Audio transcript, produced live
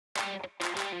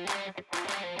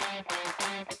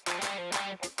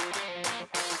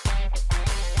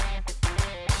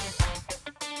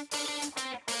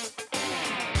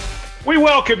We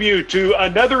welcome you to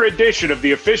another edition of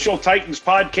the official Titans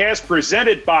podcast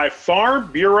presented by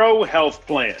Farm Bureau Health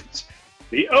Plans.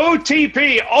 The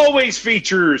OTP always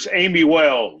features Amie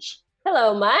Wells.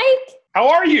 Hello, Mike. How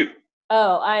are you?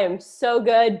 Oh, I am so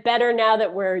good. Better now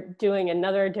that we're doing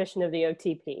another edition of the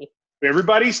OTP.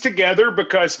 Everybody's together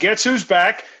because guess who's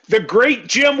back? The great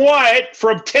Jim Wyatt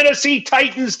from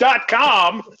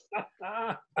TennesseeTitans.com.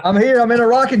 I'm here. I'm in a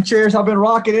rocking chair, so I've been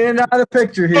rocking in and out of the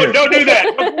picture here. Oh, don't do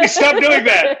that. Please stop doing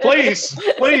that. Please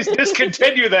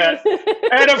discontinue that.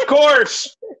 And, of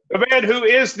course, the man who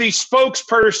is the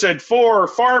spokesperson for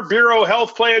Farm Bureau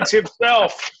Health Plans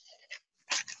himself,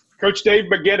 Coach Dave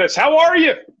McGinnis. How are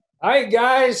you? Hi,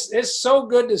 guys. It's so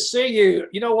good to see you.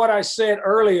 You know what I said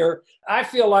earlier? I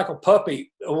feel like a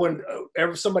puppy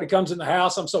whenever somebody comes in the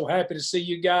house. I'm so happy to see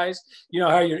you guys. You know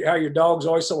how your dog's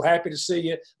always so happy to see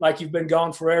you, like you've been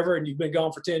gone forever and you've been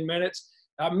gone for 10 minutes.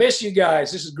 I miss you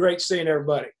guys. This is great seeing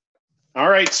everybody. All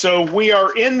right, so we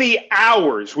are in the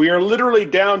hours. We are literally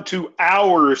down to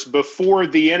hours before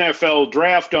the NFL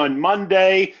draft on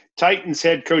Monday. Titans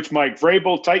head coach Mike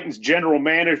Vrabel, Titans general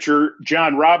manager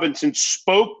John Robinson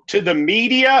spoke to the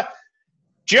media.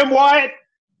 Jim Wyatt,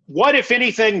 what, if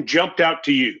anything, jumped out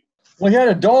to you? Well, he had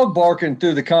a dog barking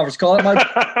through the conference call. That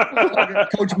might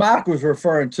Coach Mack was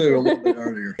referring to a little bit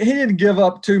earlier. He didn't give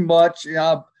up too much. He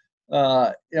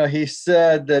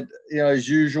said that, as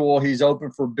usual, he's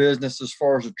open for business as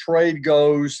far as the trade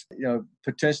goes.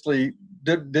 Potentially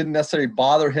didn't necessarily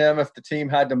bother him if the team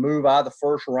had to move out of the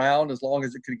first round as long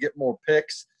as it could get more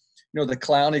picks. The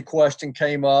Clowney question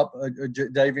came up.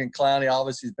 Davian Clowney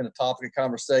obviously has been a topic of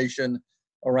conversation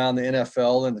around the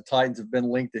NFL, and the Titans have been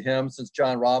linked to him since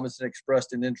John Robinson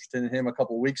expressed an interest in him a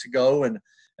couple of weeks ago and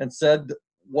said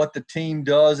what the team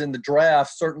does in the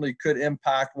draft certainly could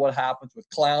impact what happens with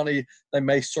Clowney. They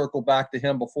may circle back to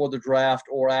him before the draft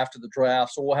or after the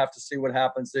draft, so we'll have to see what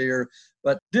happens here.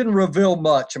 But didn't reveal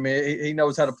much. I mean, he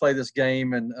knows how to play this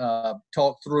game and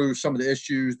talk through some of the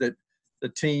issues that the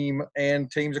team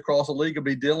and teams across the league will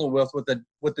be dealing with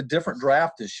the different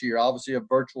draft this year. Obviously, a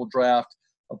virtual draft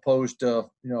opposed to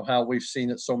how we've seen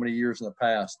it so many years in the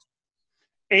past.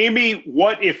 Amie,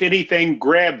 what, if anything,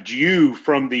 grabbed you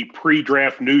from the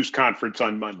pre-draft news conference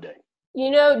on Monday?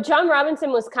 John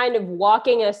Robinson was kind of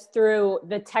walking us through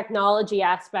the technology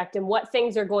aspect and what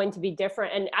things are going to be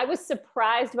different. And I was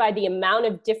surprised by the amount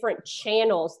of different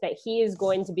channels that he is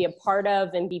going to be a part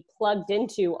of and be plugged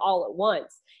into all at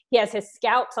once. He has his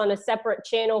scouts on a separate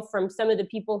channel from some of the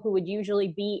people who would usually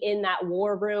be in that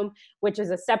war room, which is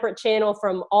a separate channel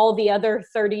from all the other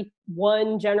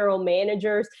 31 general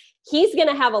managers. He's going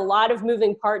to have a lot of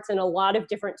moving parts and a lot of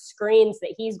different screens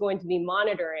that he's going to be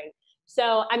monitoring.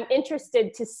 So I'm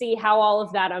interested to see how all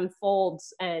of that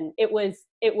unfolds. And it was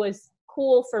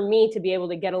cool for me to be able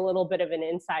to get a little bit of an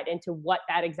insight into what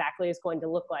that exactly is going to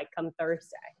look like come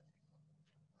Thursday.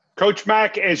 Coach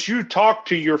Mack, as you talk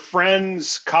to your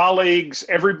friends, colleagues,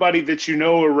 everybody that you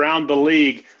know around the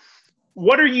league,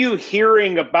 what are you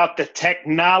hearing about the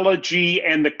technology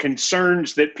and the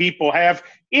concerns that people have,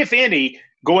 if any,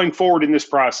 going forward in this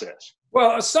process?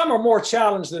 Well, some are more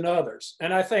challenged than others.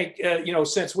 And I think,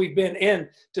 since we've been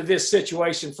into this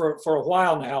situation for a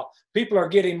while now, people are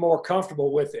getting more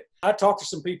comfortable with it. I talked to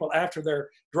some people after their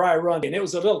dry run, and it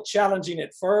was a little challenging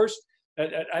at first.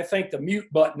 I think the mute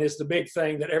button is the big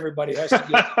thing that everybody has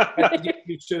to get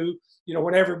used to,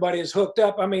 when everybody is hooked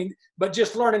up. I mean, but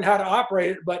just learning how to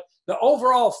operate it. But the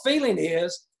overall feeling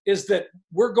is that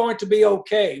we're going to be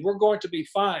okay. We're going to be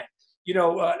fine.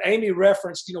 Amie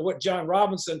referenced, what John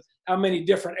Robinson, how many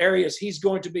different areas he's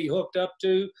going to be hooked up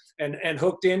to and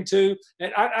hooked into.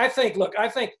 And I think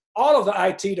all of the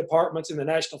IT departments in the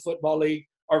National Football League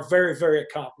are very, very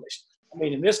accomplished. I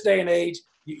mean, in this day and age,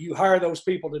 you hire those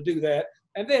people to do that.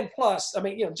 And then plus,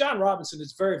 John Robinson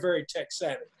is very, very tech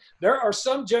savvy. There are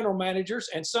some general managers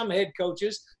and some head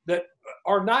coaches that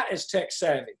are not as tech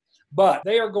savvy, but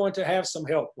they are going to have some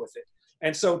help with it.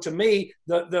 And so to me,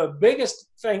 the biggest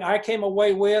thing I came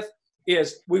away with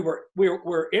is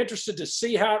we're interested to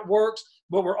see how it works,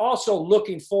 but we're also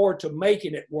looking forward to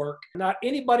making it work. Not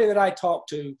anybody that I talked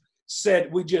to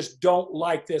said we just don't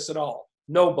like this at all.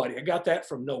 Nobody. I got that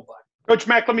from nobody. Coach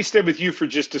Mack, let me stay with you for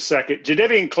just a second.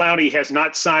 Jadeveon Clowney has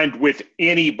not signed with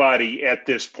anybody at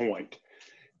this point.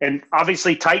 And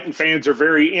obviously Titan fans are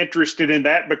very interested in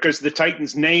that because the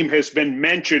Titans' name has been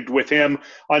mentioned with him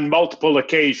on multiple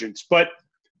occasions. But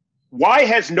why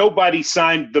has nobody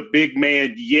signed the big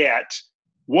man yet?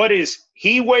 What is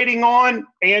he waiting on,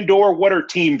 and or what are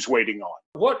teams waiting on?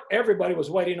 What everybody was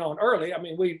waiting on early. I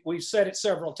mean, we said it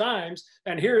several times,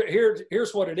 and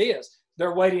here's what it is.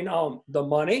 They're waiting on the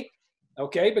money,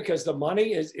 okay, because the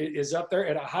money is up there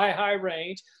at a high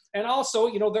range. And also,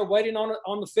 you know, they're waiting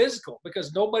on the physical,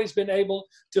 because nobody's been able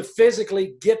to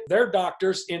physically get their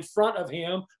doctors in front of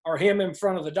him or him in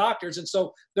front of the doctors. And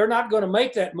so they're not going to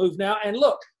make that move now. And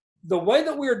look, the way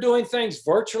that we're doing things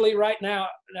virtually right now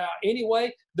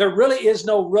anyway, there really is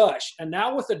no rush. And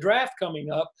now with the draft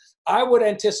coming up, I would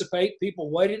anticipate people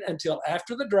waiting until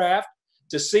after the draft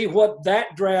to see what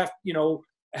that draft, you know,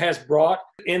 has brought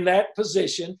in that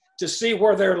position, to see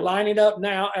where they're lining up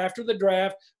now after the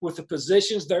draft with the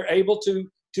positions they're able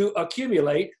to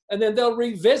accumulate, and then they'll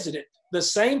revisit it. The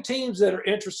same teams that are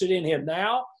interested in him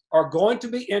now are going to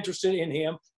be interested in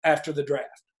him after the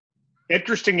draft.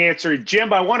 Interesting answer.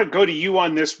 Jim, I want to go to you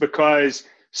on this because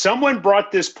someone brought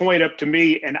this point up to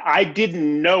me and I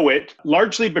didn't know it,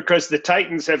 largely because the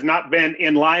Titans have not been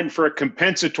in line for a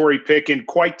compensatory pick in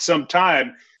quite some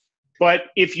time. But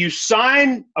if you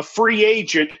sign a free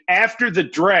agent after the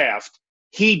draft,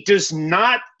 he does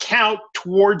not count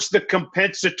towards the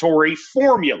compensatory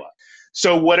formula.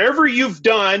 So whatever you've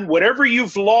done, whatever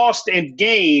you've lost and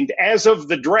gained as of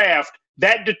the draft,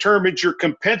 that determines your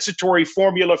compensatory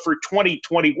formula for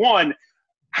 2021.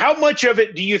 How much of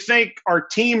it do you think are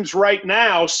teams right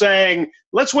now saying,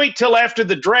 let's wait till after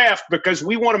the draft because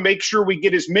we want to make sure we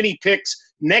get as many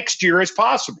picks next year as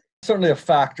possible? Certainly a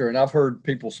factor, and I've heard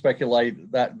people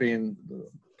speculate that being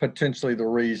potentially the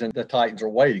reason the Titans are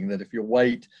waiting, that if you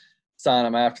wait, sign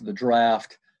them after the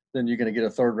draft, then you're going to get a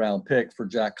third-round pick for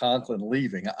Jack Conklin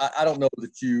leaving. I don't know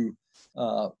that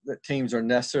that teams are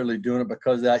necessarily doing it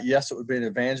because of that. Yes, it would be an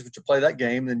advantage, but you play that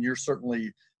game, then you're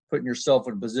certainly putting yourself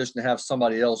in a position to have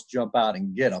somebody else jump out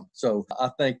and get them. So I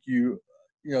think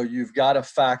you've got to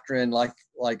factor in, like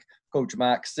Coach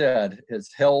Mack said,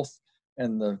 his health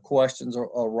and the questions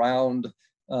around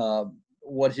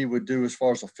what he would do as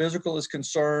far as the physical is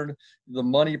concerned, the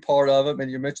money part of it.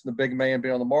 And you mentioned the big man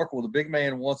being on the market. Well, the big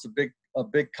man wants a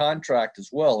big contract as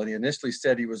well. And he initially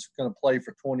said he was going to play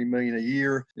for $20 million a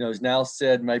year. You know, he's now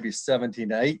said maybe 17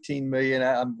 to 18 million.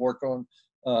 I'm working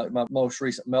on my most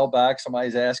recent mailbag.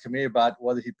 Somebody's asking me about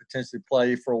whether he potentially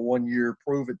play for a 1-year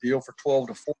prove-it deal for 12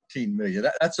 to 14 million.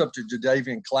 That's up to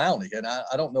Jadeveon Clowney. And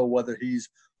I don't know whether he's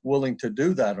willing to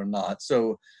do that or not.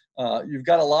 So you've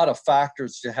got a lot of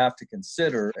factors you have to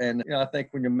consider. And I think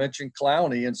when you mention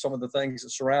Clowney and some of the things that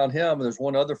surround him, there's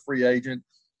one other free agent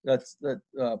that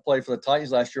played for the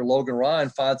Titans last year, Logan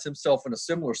Ryan, finds himself in a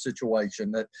similar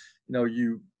situation that,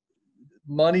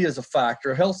 money is a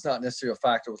factor. Health's not necessarily a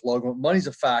factor with Logan, but money's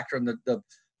a factor. And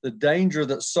the danger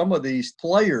that some of these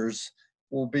players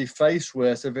will be faced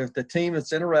with if the team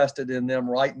that's interested in them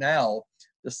right now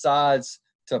decides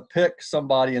to pick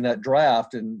somebody in that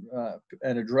draft and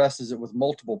addresses it with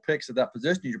multiple picks at that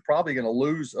position, you're probably going to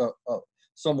lose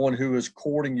someone who is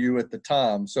courting you at the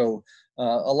time. So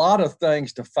a lot of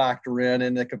things to factor in,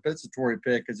 and the compensatory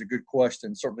pick is a good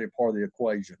question, certainly a part of the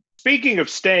equation. Speaking of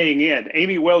staying in,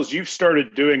 Amie Wells, you've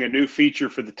started doing a new feature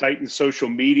for the Titans social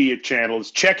media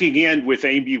channels, Checking In with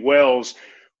Amie Wells,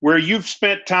 where you've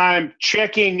spent time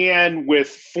checking in with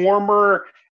former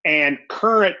and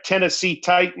current Tennessee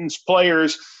Titans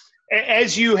players.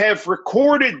 As you have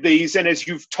recorded these and as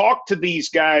you've talked to these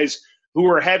guys who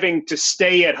are having to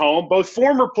stay at home, both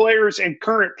former players and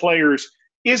current players,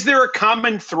 is there a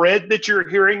common thread that you're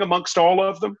hearing amongst all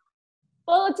of them?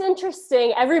 Well, it's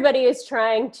interesting. Everybody is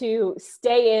trying to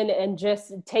stay in and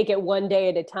just take it one day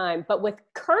at a time. But with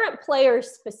current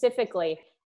players specifically,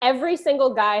 every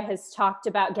single guy has talked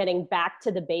about getting back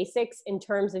to the basics in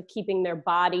terms of keeping their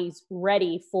bodies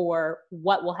ready for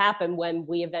what will happen when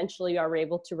we eventually are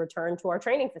able to return to our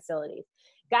training facilities.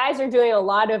 Guys are doing a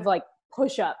lot of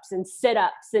push-ups and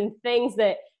sit-ups and things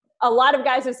that a lot of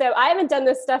guys have said, I haven't done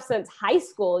this stuff since high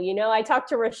school. I talked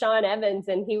to Rashaan Evans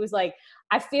and he was like,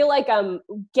 I feel like I'm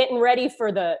getting ready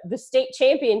for the state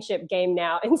championship game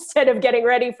now instead of getting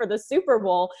ready for the Super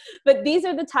Bowl. But these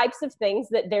are the types of things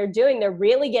that they're doing. They're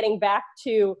really getting back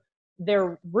to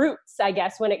their roots, I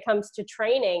guess, when it comes to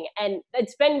training. And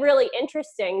it's been really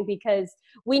interesting because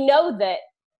we know that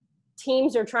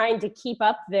teams are trying to keep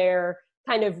up their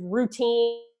kind of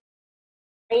routine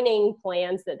training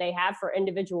plans that they have for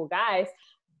individual guys.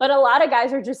 But a lot of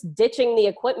guys are just ditching the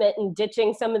equipment and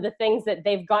ditching some of the things that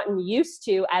they've gotten used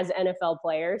to as NFL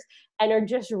players and are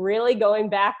just really going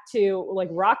back to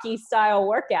Rocky style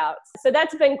workouts. So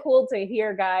that's been cool to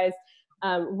hear guys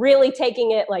really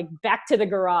taking it back to the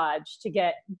garage to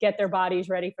get their bodies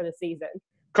ready for the season.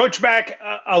 Coach Mack,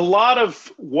 a lot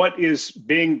of what is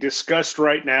being discussed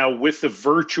right now with the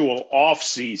virtual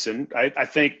offseason, I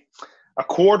think a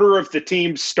quarter of the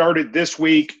teams started this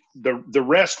week. The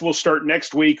rest will start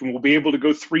next week, and we'll be able to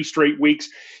go 3 straight weeks.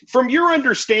 From your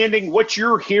understanding, what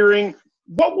you're hearing,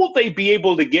 what will they be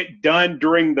able to get done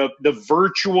during the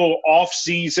virtual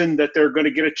offseason that they're going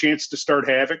to get a chance to start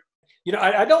having? You know,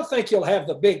 I don't think you'll have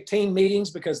the big team meetings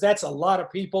because that's a lot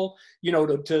of people, you know,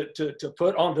 to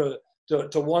put onto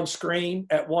to one screen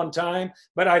at one time.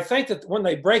 But I think that when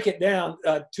they break it down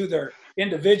to their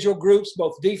individual groups,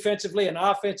 both defensively and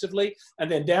offensively, and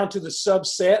then down to the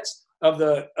subsets of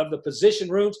the position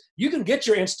rooms, you can get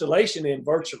your installation in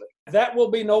virtually. That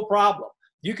will be no problem.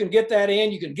 You can get that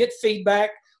in. You can get feedback,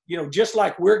 you know, just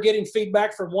like we're getting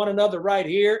feedback from one another right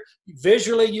here. They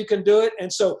you can do it.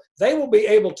 And so they will be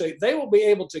able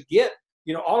to get,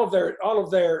 you know, all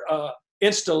of their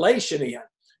installation in,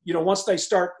 you know, once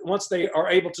they are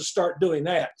able to start doing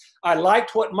that. I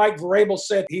liked what Mike Vrabel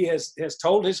said. He has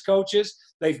told his coaches,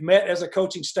 they've met as a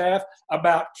coaching staff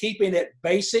about keeping it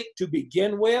basic to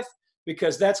begin with,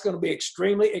 because that's going to be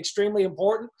extremely, extremely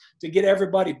important to get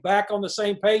everybody back on the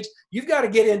same page. You've got to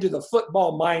get into the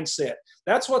football mindset.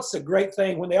 That's what's the great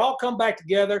thing. When they all come back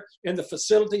together in the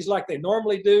facilities like they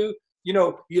normally do, you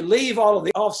know, you leave all of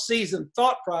the off-season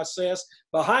thought process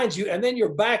behind you, and then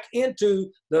you're back into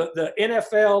the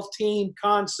NFL team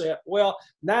concept. Well,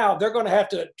 now they're going to have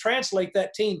to translate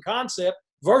that team concept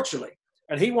virtually,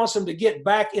 and he wants them to get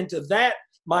back into that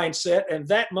mindset and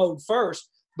that mode first.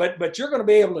 But you're going to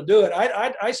be able to do it.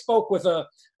 I spoke with a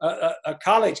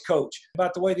college coach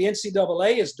about the way the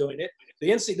NCAA is doing it. The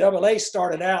NCAA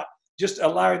started out just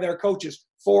allowing their coaches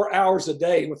 4 hours a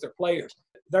day with their players.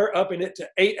 They're upping it to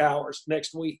 8 hours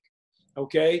next week,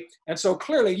 okay? And so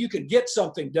clearly you can get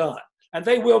something done, and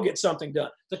they will get something done.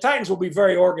 The Titans will be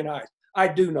very organized. I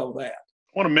do know that.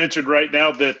 I want to mention right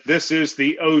now that this is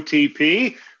the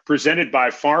OTP presented by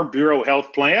Farm Bureau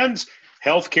Health Plans.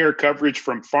 Healthcare coverage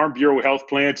from Farm Bureau Health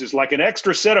Plans is like an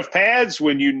extra set of pads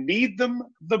when you need them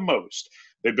the most.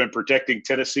 They've been protecting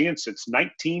Tennesseans since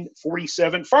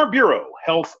 1947. Farm Bureau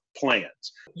Health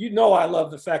Plans. You know I love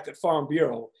the fact that Farm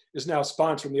Bureau is now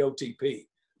sponsoring the OTP.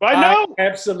 I know. I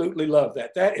absolutely love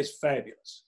that. That is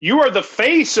fabulous. You are the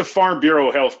face of Farm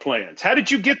Bureau Health Plans. How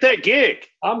did you get that gig?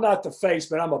 I'm not the face,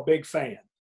 but I'm a big fan.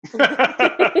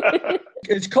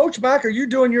 Is Coach Mack, are you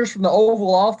doing yours from the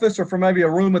Oval Office or from maybe a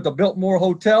room at the Biltmore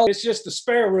Hotel? It's just the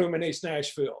spare room in East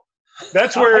Nashville.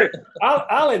 That's where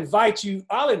I'll invite you.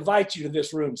 I'll invite you to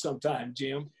this room sometime,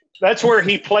 Jim. That's where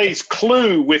he plays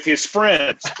Clue with his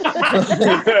friends.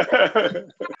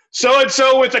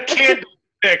 So-and-so with a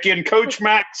candlestick in Coach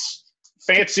Mack's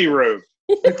fancy room.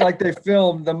 Looks like they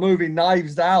filmed the movie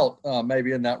Knives Out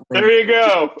maybe in that room. There you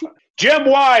go. Jim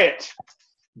Wyatt,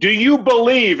 do you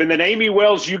believe, and then Amie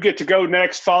Wells, you get to go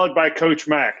next, followed by Coach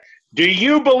Mack. Do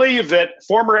you believe that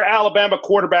former Alabama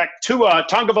quarterback Tua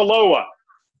Tagovailoa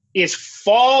is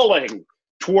falling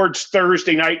towards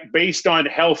Thursday night based on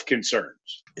health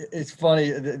concerns? It's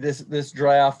funny, this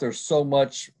draft, there's so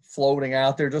much floating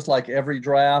out there, just like every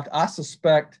draft. I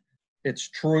suspect it's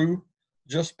true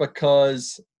just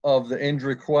because of the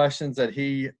injury questions that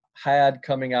he had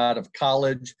coming out of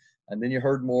college. And then you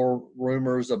heard more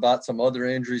rumors about some other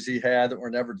injuries he had that were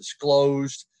never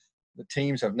disclosed. The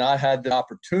teams have not had the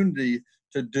opportunity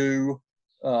to do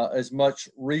as much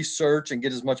research and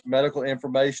get as much medical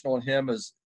information on him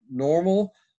as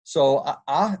normal. So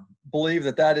I believe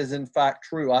that is in fact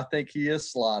true. I think he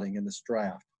is sliding in this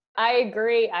draft. I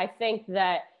agree. I think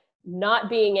that not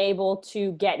being able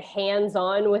to get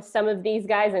hands-on with some of these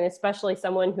guys, and especially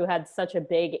someone who had such a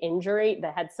big injury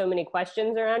that had so many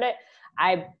questions around it,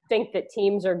 I think that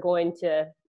teams are going to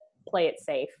play it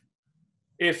safe.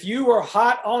 If you were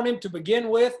hot on him to begin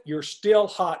with, you're still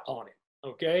hot on him,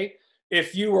 okay?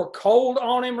 If you were cold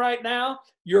on him right now,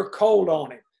 you're cold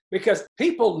on him, because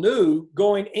people knew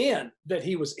going in that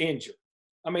he was injured.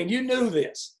 I mean, you knew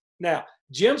this. Now,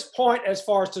 Jim's point as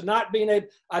far as to not being able,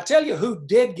 I tell you who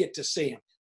did get to see him.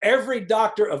 Every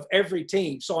doctor of every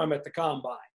team saw him at the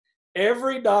combine.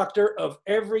 Every doctor of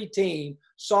every team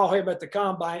saw him at the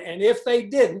combine, and if they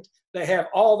didn't, they have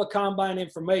all the combine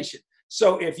information.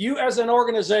 So if you as an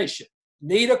organization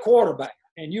need a quarterback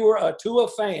and you are a Tua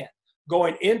fan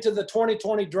going into the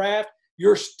 2020 draft,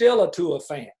 you're still a Tua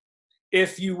fan.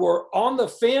 If you were on the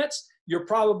fence, you're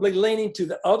probably leaning to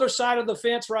the other side of the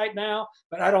fence right now,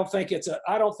 but I don't think it's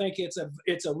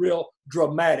a real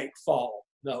dramatic fall.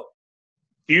 No.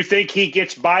 Do you think he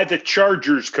gets by the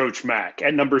Chargers, Coach Mack,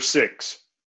 at number 6?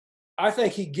 I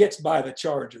think he gets by the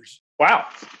Chargers. Wow.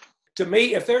 To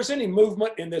me, if there's any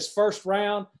movement in this first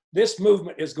round, this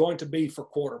movement is going to be for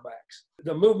quarterbacks.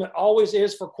 The movement always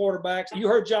is for quarterbacks. You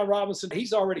heard John Robinson.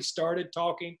 He's already started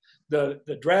talking. The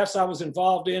drafts I was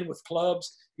involved in with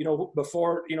clubs,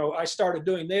 before, I started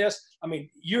doing this. I mean,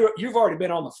 you've already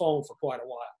been on the phone for quite a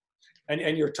while.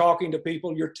 And you're talking to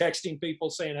people, you're texting people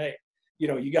saying, hey,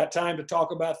 you got time to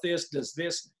talk about this? Does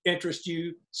this interest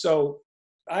you? So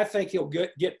I think he'll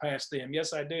get past them.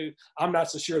 Yes, I do. I'm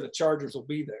not so sure the Chargers will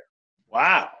be there.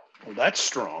 Wow. Well, that's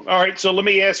strong. All right, so let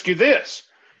me ask you this.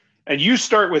 And you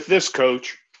start with this,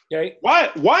 Coach. Okay.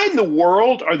 Why in the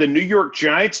world are the New York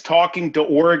Giants talking to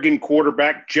Oregon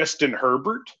quarterback Justin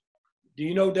Herbert? Do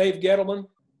you know Dave Gettleman?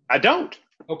 I don't.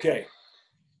 Okay.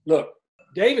 Look,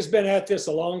 Dave has been at this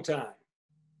a long time.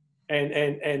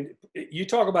 And you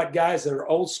talk about guys that are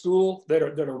old school, that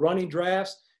are running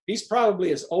drafts. He's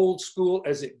probably as old school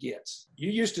as it gets.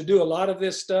 You used to do a lot of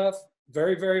this stuff.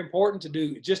 Very, very important to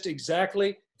do, just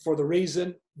exactly for the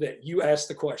reason that you asked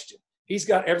the question. He's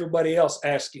got everybody else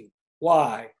asking,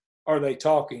 why are they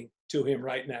talking to him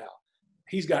right now?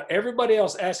 He's got everybody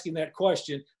else asking that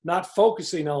question, not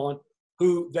focusing on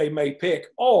who they may pick,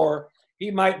 or he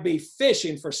might be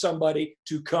fishing for somebody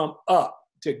to come up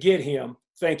to get him,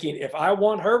 thinking, if I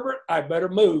want Herbert, I better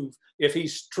move if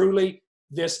he's truly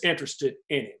this interested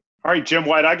in him. All right, Jim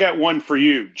Wyatt, I got one for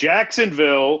you.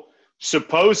 Jacksonville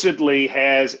supposedly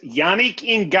has Yannick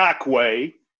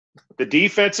Ngakoue, the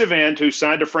defensive end who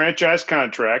signed a franchise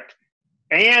contract,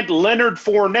 and Leonard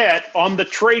Fournette on the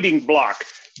trading block.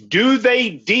 Do they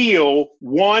deal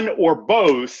one or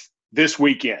both this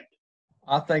weekend?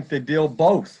 I think they deal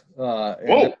both.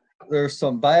 Whoa. There's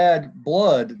some bad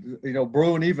blood,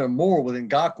 brewing even more with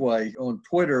Ngakoue on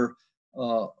Twitter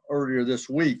earlier this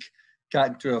week. Got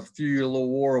into a few little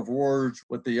war of words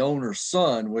with the owner's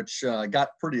son, which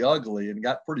got pretty ugly and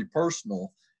got pretty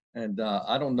personal. And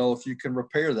I don't know if you can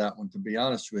repair that one, to be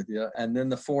honest with you. And then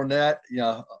the Fournette,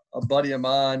 a buddy of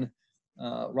mine,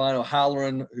 Ryan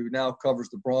O'Halloran, who now covers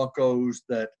the Broncos,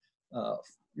 that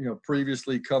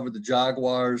previously covered the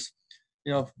Jaguars,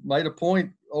 made a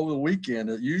point over the weekend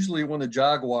that usually when the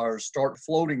Jaguars start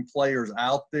floating players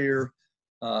out there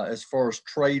as far as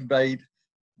trade bait,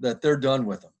 that they're done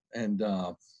with them. And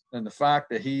the fact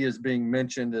that he is being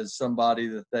mentioned as somebody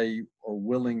that they are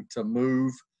willing to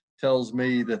move tells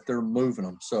me that they're moving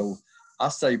them. So I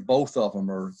say both of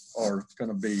them are going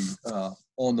to be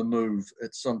on the move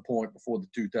at some point before the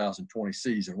 2020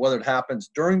 season. Whether it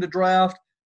happens during the draft,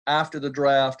 after the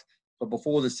draft, but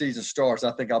before the season starts,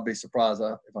 I think I'll be surprised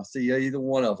if I see either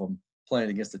one of them playing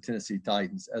against the Tennessee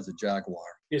Titans as a Jaguar.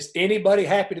 Is anybody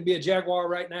happy to be a Jaguar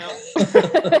right now?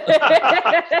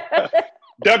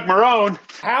 Doug Marrone.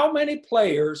 How many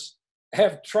players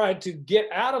have tried to get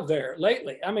out of there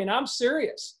lately? I mean, I'm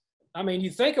serious. I mean, you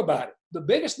think about it. The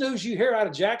biggest news you hear out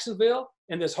of Jacksonville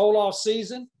in this whole off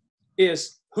season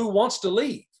is who wants to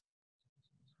leave.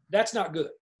 That's not good.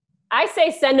 I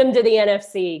say send them to the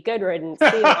NFC. Good riddance. See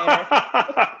you later.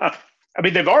 I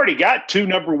mean, they've already got 2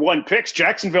 number 1 picks.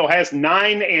 Jacksonville has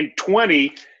 9 and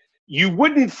 20. You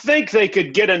wouldn't think they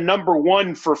could get a number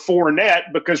 1 for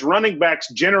Fournette because running backs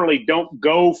generally don't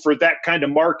go for that kind of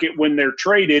market when they're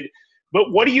traded.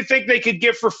 But what do you think they could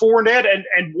get for Fournette,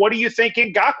 and what do you think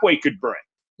Ngakoue could bring?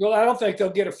 Well, I don't think they'll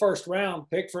get a first-round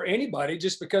pick for anybody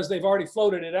just because they've already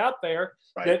floated it out there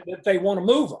that they want to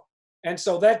move them. And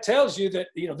so that tells you that,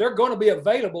 they're going to be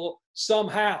available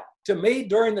somehow. To me,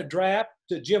 during the draft,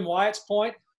 to Jim Wyatt's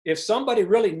point, if somebody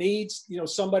really needs,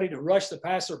 somebody to rush the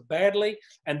passer badly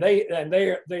and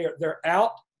they're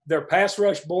out, their pass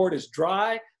rush board is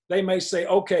dry, they may say,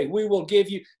 okay, we will give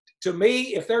you. To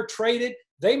me, if they're traded,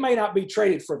 they may not be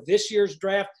traded for this year's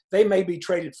draft. They may be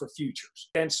traded for futures.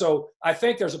 And so I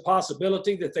think there's a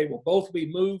possibility that they will both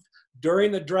be moved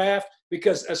during the draft,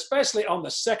 because especially on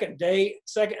the second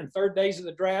and third days of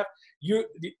the draft,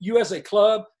 you as a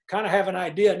club kind of have an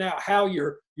idea now how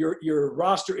your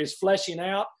roster is fleshing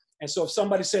out. And so if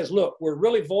somebody says, look, we're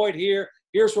really void here,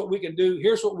 here's what we can do,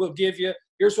 here's what we'll give you,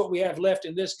 here's what we have left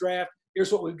in this draft,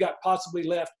 here's what we've got possibly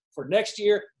left for next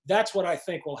year, that's what I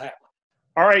think will happen.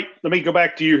 All right, let me go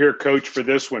back to you here, Coach, for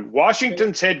this one.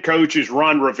 Washington's head coach is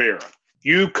Ron Rivera.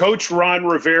 You coached Ron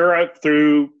Rivera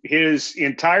through his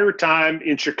entire time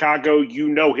in Chicago. You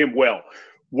know him well.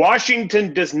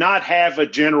 Washington does not have a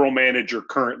general manager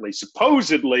currently.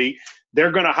 Supposedly,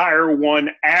 they're going to hire one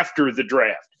after the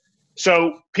draft.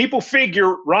 So people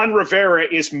figure Ron Rivera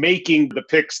is making the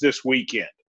picks this weekend.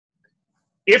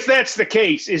 If that's the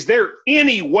case, is there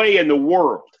any way in the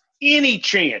world, any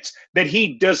chance that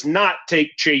he does not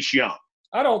take Chase Young?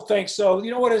 I don't think so.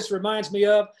 You know what this reminds me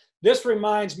of? This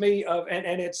reminds me of,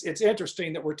 and it's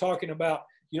interesting that we're talking about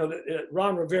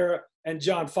Ron Rivera and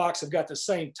John Fox have got the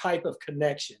same type of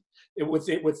connection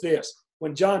with this.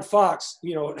 When John Fox,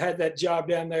 had that job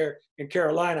down there in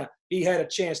Carolina, he had a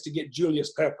chance to get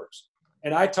Julius Peppers.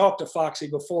 And I talked to Foxy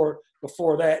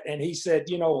before that, and he said,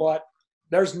 you know what?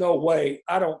 There's no way.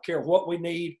 I don't care what we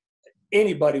need.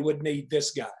 Anybody would need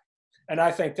this guy. And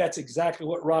I think that's exactly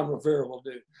what Ron Rivera will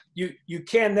do. You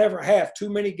can never have too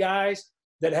many guys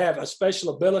that have a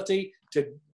special ability to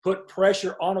put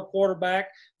pressure on a quarterback.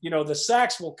 The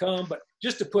sacks will come, but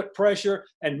just to put pressure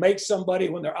and make somebody,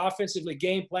 when they're offensively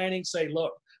game planning, say,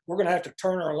 look, we're going to have to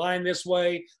turn our line this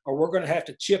way, or we're going to have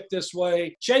to chip this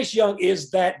way. Chase Young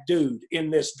is that dude in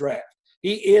this draft.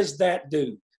 He is that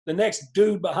dude. The next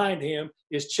dude behind him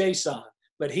is Chason,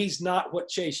 but he's not what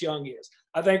Chase Young is.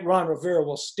 I think Ron Rivera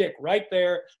will stick right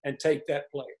there and take that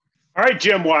player. All right,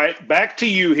 Jim Wyatt, back to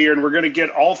you here, and we're going to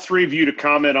get all three of you to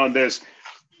comment on this.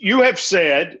 You have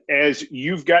said, as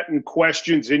you've gotten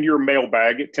questions in your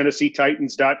mailbag at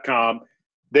TennesseeTitans.com,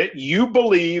 that you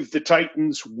believe the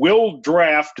Titans will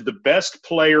draft the best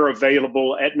player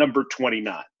available at number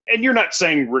 29. And you're not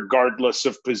saying regardless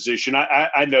of position.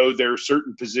 I know there are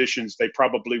certain positions they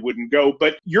probably wouldn't go,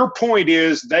 but your point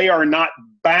is they are not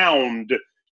bound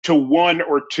to one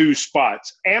or two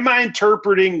spots. Am I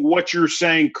interpreting what you're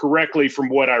saying correctly from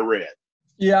what I read?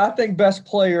 Yeah, I think best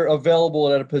player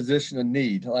available at a position of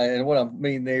need. And what I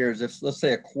mean there is if, let's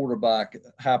say, a quarterback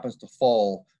happens to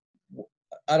fall,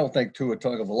 I don't think Tua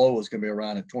Tagovailoa is going to be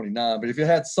around at 29. But if you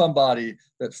had somebody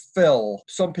that fell,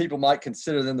 some people might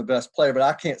consider them the best player, but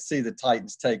I can't see the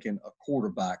Titans taking a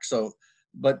quarterback. So,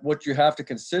 but what you have to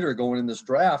consider going in this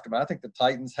draft, I think the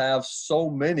Titans have so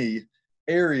many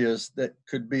areas that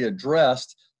could be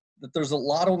addressed that there's a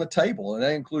lot on the table, and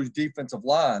that includes defensive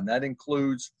line, that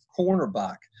includes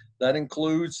cornerback, that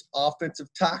includes offensive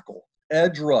tackle,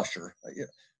 edge rusher,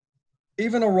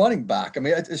 even a running back.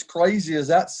 As crazy as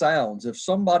that sounds, if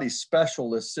somebody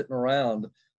special is sitting around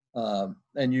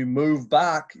and you move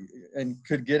back and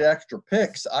could get extra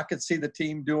picks, I could see the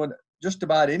team doing just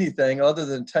about anything other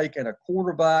than taking a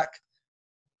quarterback,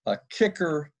 a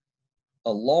kicker,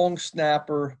 a long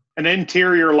snapper, an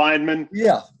interior lineman.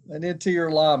 Yeah, an interior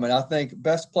lineman. I think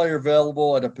best player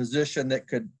available at a position that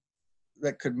could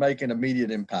make an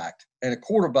immediate impact. And a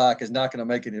quarterback is not going to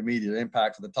make an immediate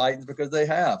impact for the Titans because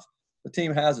the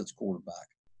team has its quarterback.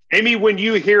 Amie, when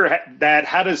you hear that,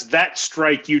 how does that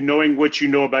strike you, knowing what you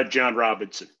know about John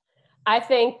Robinson? I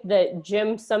think that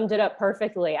Jim summed it up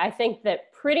perfectly. I think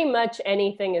that pretty much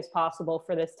anything is possible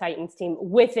for this Titans team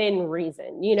within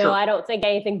reason. Sure. I don't think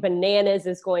anything bananas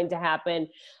is going to happen.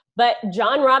 But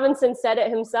John Robinson said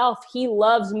it himself. He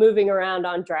loves moving around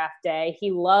on draft day. He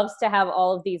loves to have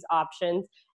all of these options.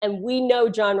 And we know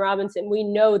John Robinson. We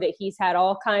know that he's had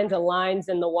all kinds of lines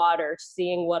in the water,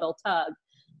 seeing what'll tug.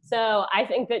 So I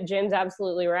think that Jim's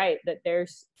absolutely right, that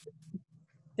there's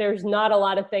not a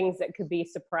lot of things that could be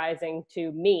surprising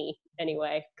to me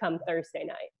anyway come Thursday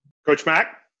night. Coach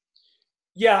Mack?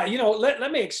 Yeah,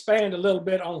 let me expand a little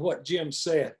bit on what Jim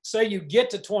said. Say you get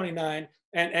to 29,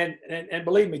 and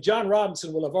believe me, John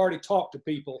Robinson will have already talked to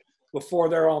people before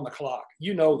they're on the clock.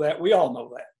 You know that. We all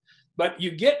know that. But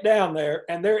you get down there,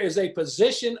 and there is a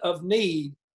position of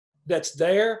need that's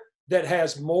there that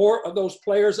has more of those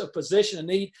players of position of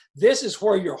need. This is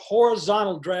where your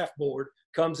horizontal draft board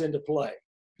comes into play.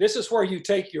 This is where you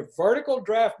take your vertical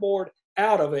draft board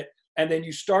out of it, and then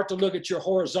you start to look at your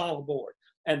horizontal board.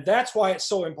 And that's why it's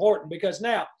so important, because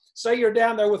now, say you're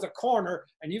down there with a corner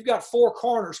and you've got four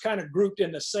corners kind of grouped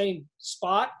in the same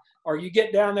spot, or you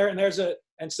get down there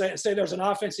and say there's an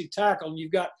offensive tackle and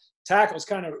you've got tackles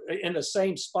kind of in the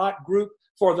same spot group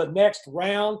for the next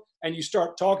round, and you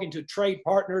start talking to trade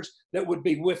partners that would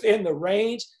be within the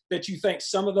range that you think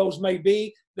some of those may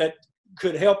be that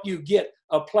could help you get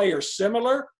a player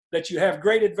similar that you have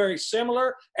graded very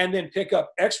similar and then pick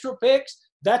up extra picks.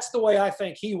 That's the way I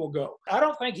think he will go. I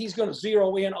don't think he's going to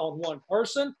zero in on one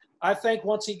person. I think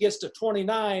once he gets to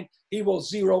 29, he will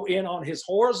zero in on his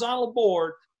horizontal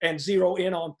board and zero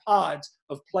in on pods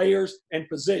of players and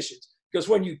positions. Because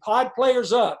when you pod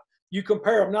players up, you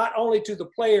compare them not only to the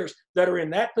players that are in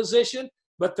that position,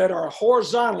 but that are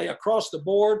horizontally across the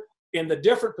board in the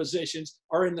different positions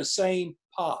are in the same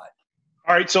pod.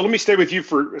 All right, so let me stay with you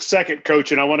for a second,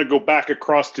 Coach, and I want to go back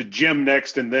across to Jim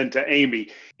next and then to Amie.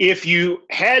 If you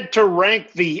had to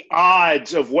rank the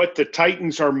odds of what the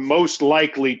Titans are most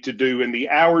likely to do in the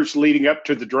hours leading up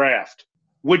to the draft,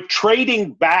 would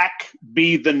trading back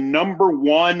be the number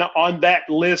one on that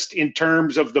list in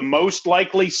terms of the most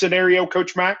likely scenario,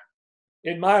 Coach Mack?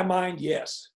 In my mind,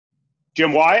 yes.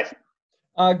 Jim Wyatt?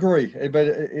 I agree, but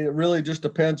it really just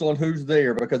depends on who's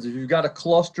there, because if you've got a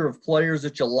cluster of players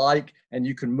that you like and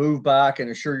you can move back and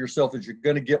assure yourself that you're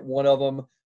going to get one of them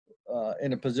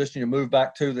in a position you move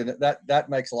back to, then that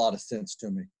makes a lot of sense to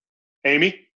me.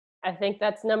 Amie? I think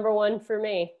that's number one for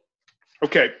me.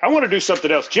 Okay, I want to do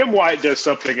something else. Jim Wyatt does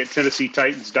something at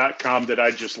TennesseeTitans.com that I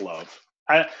just love.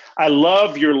 I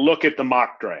love your look at the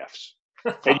mock drafts.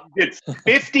 And you did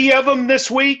 50 of them this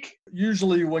week?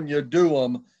 Usually when you do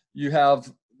them, you have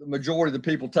the majority of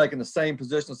the people taking the same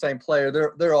position, the same player.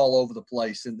 They're all over the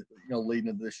place and leading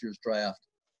into this year's draft.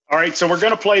 All right, so we're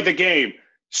going to play the game.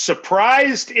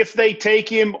 Surprised if they take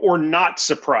him or not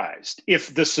surprised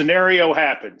if the scenario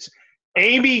happens.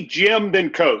 Amie, Jim, then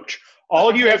Coach.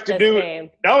 All you have to do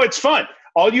 – no, it's fun.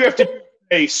 All you have to do is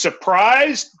say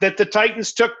surprised that the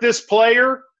Titans took this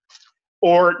player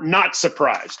or not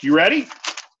surprised. You ready?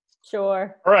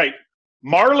 Sure. All right.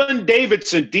 Marlon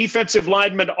Davidson, defensive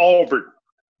lineman, Auburn.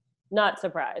 Not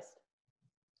surprised.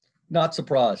 Not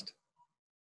surprised.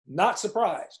 Not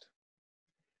surprised.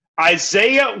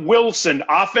 Isaiah Wilson,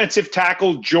 offensive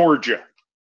tackle, Georgia.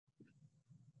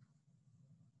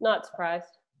 Not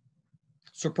surprised.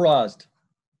 Surprised.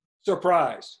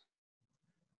 Surprised.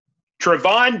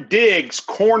 Trevon Diggs,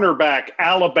 cornerback,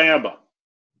 Alabama.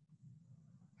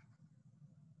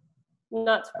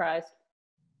 Not surprised.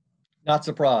 Not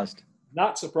surprised.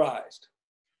 Not surprised.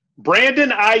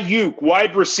 Brandon Ayuk,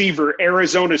 wide receiver,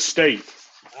 Arizona State.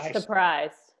 Nice.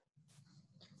 Surprised.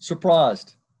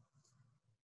 Surprised.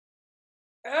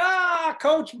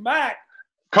 Coach Mack.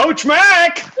 Coach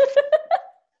Mack!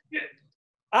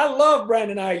 I love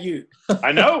Brandon Ayuk.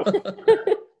 I know.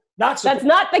 Not surprised. That's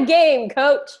not the game,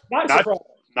 Coach. Not surprised.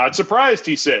 Not surprised,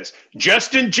 he says.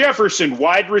 Justin Jefferson,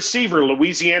 wide receiver,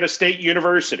 Louisiana State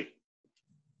University.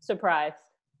 Surprised.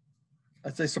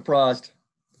 I'd say surprised.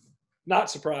 Not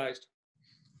surprised.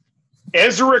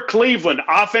 Ezra Cleveland,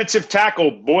 offensive tackle,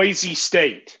 Boise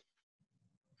State.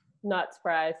 Not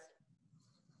surprised.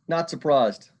 Not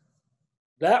surprised.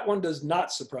 That one does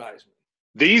not surprise me.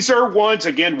 These are ones,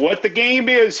 again, what the game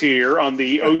is here on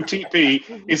the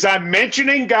OTP is I'm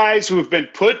mentioning guys who have been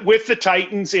put with the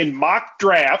Titans in mock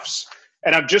drafts,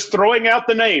 and I'm just throwing out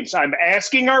the names. I'm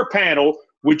asking our panel,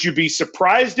 would you be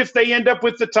surprised if they end up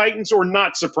with the Titans or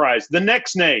not surprised? The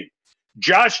next name,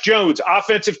 Josh Jones,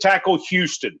 offensive tackle,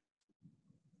 Houston.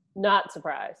 Not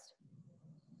surprised.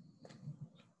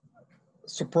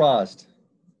 Surprised.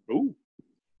 Ooh.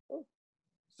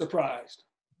 Surprised.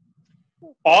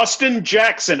 Austin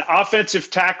Jackson, offensive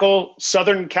tackle,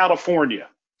 Southern California.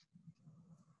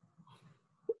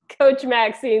 Coach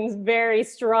Maxine's very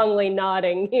strongly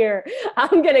nodding here.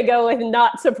 I'm going to go with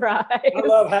not surprised. I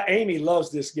love how Amie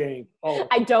loves this game. Oh.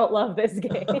 I don't love this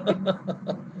game.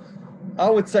 I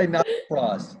would say not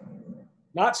surprised.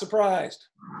 Not surprised.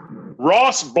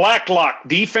 Ross Blacklock,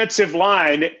 defensive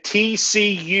line,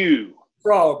 TCU.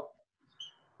 Frog.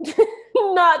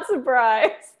 Not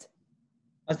surprised.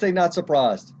 I'd say not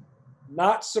surprised.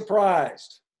 Not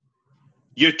surprised.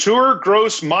 Yetur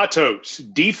Gross Matos,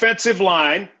 defensive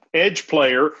line, edge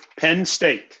player, Penn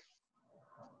State.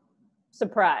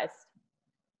 Surprised.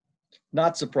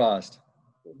 Not surprised.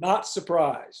 Not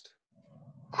surprised.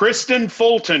 Kristen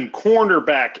Fulton,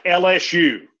 cornerback,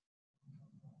 LSU.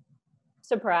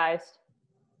 Surprised.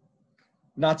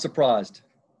 Not surprised.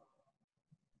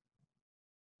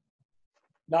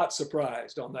 Not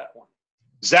surprised on that one.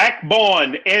 Zach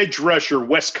Bond, edge rusher,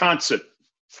 Wisconsin.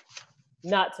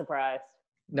 Not surprised.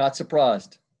 Not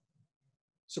surprised.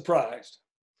 Surprised.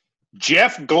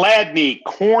 Jeff Gladney,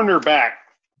 cornerback,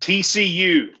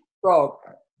 TCU. Frog.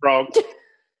 Frog.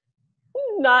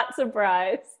 Not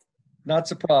surprised. Not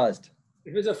surprised.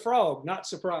 If it's a frog, not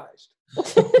surprised.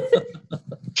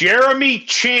 Jeremy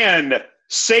Chin,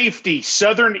 safety,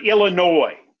 Southern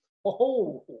Illinois.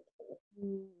 Oh,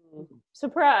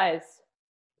 Surprise.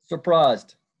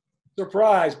 Surprised.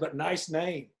 surprised, but nice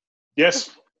name.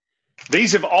 Yes.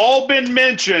 These have all been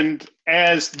mentioned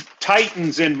as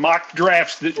Titans in mock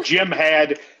drafts that Jim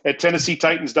had at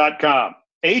TennesseeTitans.com.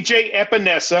 A.J.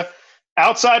 Epinesa,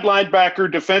 outside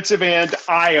linebacker, defensive end,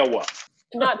 Iowa.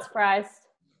 Not surprised.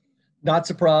 Not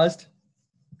surprised.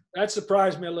 That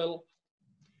surprised me a little.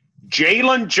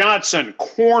 Jalen Johnson,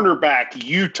 cornerback,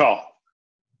 Utah.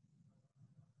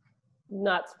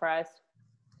 Not surprised.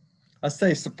 I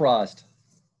say surprised.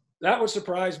 That would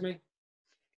surprise me.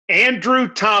 Andrew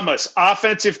Thomas,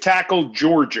 offensive tackle,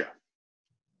 Georgia.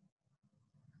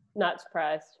 Not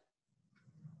surprised.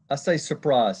 I say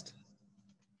surprised.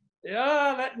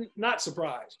 Yeah, that not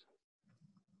surprised.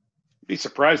 Be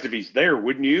surprised if he's there,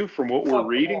 wouldn't you, from what we're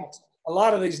reading? A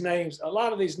lot of these names.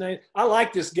 I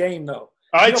like this game though.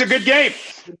 It's a good game.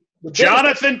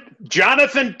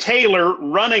 Jonathan Taylor,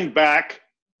 running back,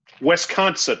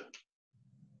 Wisconsin.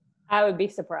 I would be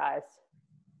surprised.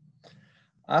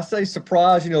 I say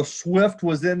surprise. You know, Swift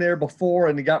was in there before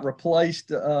and he got replaced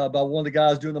by one of the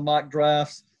guys doing the mock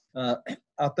drafts.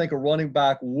 I think a running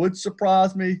back would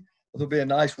surprise me. It'll be a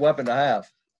nice weapon to have.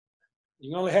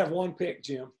 You only have one pick,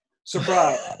 Jim.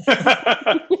 Surprise.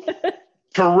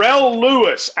 Terrell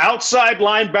Lewis, outside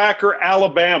linebacker,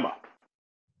 Alabama.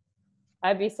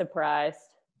 I'd be surprised.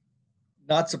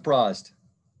 Not surprised.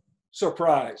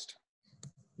 Surprised.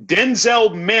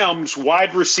 Denzel Mims,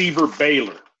 wide receiver,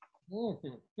 Baylor.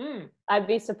 Mm-hmm. I'd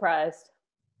be surprised.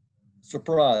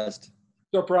 Surprised.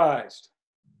 Surprised.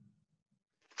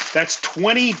 That's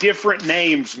 20 different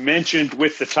names mentioned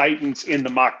with the Titans in the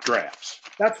mock drafts.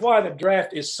 That's why the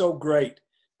draft is so great.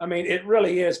 I mean, it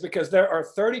really is, because there are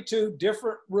 32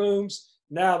 different rooms.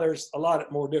 Now there's a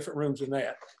lot more different rooms than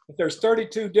that. But there's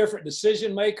 32 different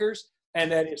decision makers,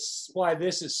 and that is why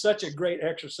this is such a great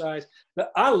exercise.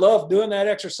 I love doing that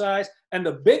exercise, and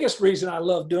the biggest reason I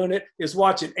love doing it is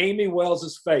watching Amie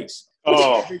Wells's face.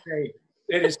 Oh,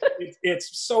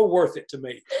 it's so worth it to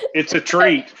me. It's a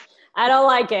treat. I don't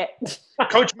like it.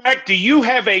 Coach Mack, do you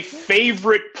have a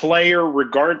favorite player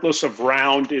regardless of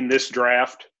round in this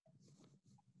draft?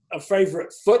 A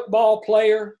favorite football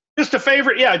player? Just a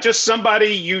favorite, yeah, just somebody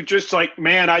you just like,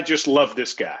 man, I just love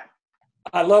this guy.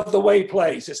 I love the way he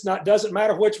plays. Doesn't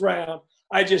matter which round.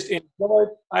 I just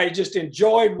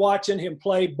enjoyed watching him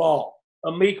play ball.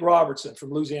 Amie Robertson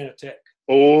from Louisiana Tech.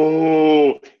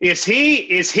 Oh, is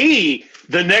he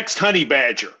the next Honey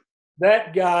Badger?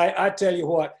 That guy, I tell you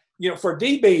what, for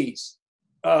DBs,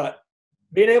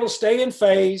 being able to stay in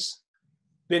phase,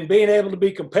 then being able to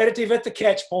be competitive at the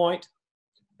catch point,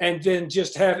 and then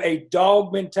just have a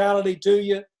dog mentality to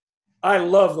you. I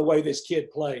love the way this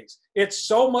kid plays. It's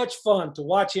so much fun to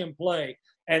watch him play.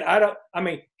 And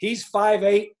he's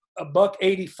 5'8",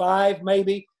 $185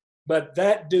 maybe, but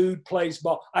that dude plays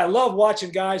ball. I love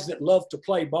watching guys that love to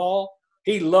play ball.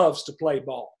 He loves to play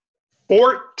ball.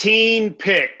 14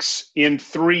 picks in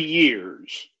 3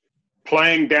 years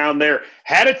playing down there.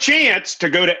 Had a chance to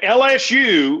go to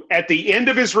LSU at the end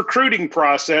of his recruiting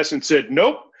process and said,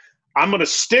 nope, I'm going to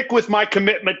stick with my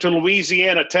commitment to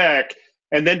Louisiana Tech,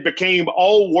 and then became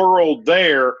all-world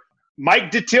there.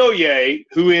 Mike Detillier,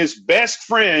 who is best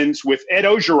friends with Ed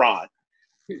Ogeron,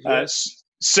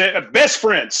 best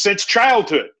friends since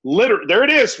childhood. Literally, there it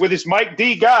is with his Mike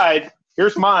D guide.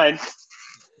 Here's mine.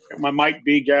 Got my Mike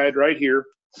D guide right here.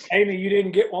 Amie, you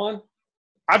didn't get one?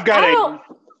 I've got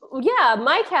Yeah,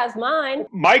 Mike has mine.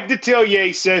 Mike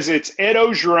Detillier says it's Ed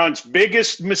Ogeron's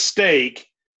biggest mistake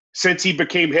since he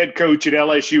became head coach at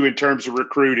LSU in terms of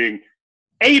recruiting.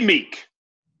 Amie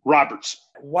Robertson.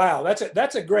 Wow,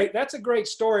 that's a great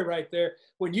story right there.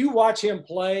 When you watch him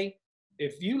play,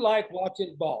 if you like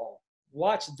watching ball,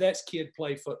 watch that kid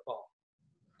play football.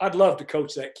 I'd love to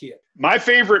coach that kid. My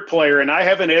favorite player, and I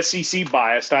have an SEC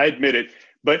bias, I admit it,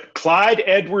 but Clyde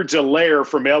Edwards-Helaire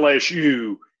from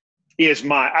LSU is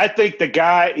I think the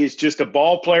guy is just a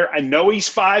ball player. I know he's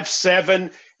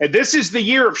 5'7", and this is the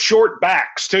year of short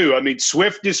backs too. I mean,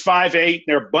 Swift is 5'8",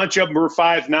 there are a bunch of them who are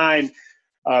 5'9".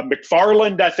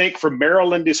 McFarland, I think, from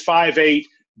Maryland is 5'8",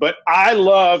 but I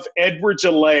love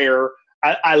Edwards-Helaire.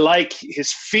 I like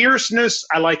his fierceness.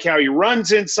 I like how he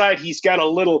runs inside. He's got a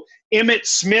little Emmitt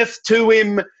Smith to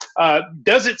him.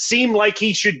 Doesn't seem like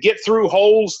he should get through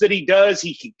holes that he does.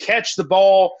 He can catch the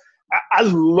ball. I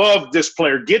love this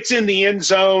player. Gets in the end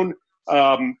zone.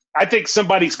 I think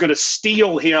somebody's going to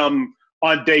steal him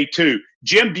on day 2.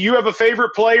 Jim, do you have a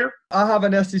favorite player? I have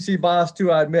an SEC bias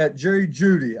too, I admit. Jerry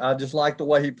Jeudy. I just like the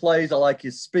way he plays. I like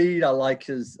his speed. I like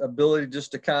his ability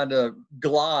just to kind of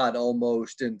glide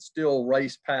almost and still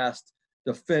race past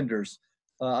defenders.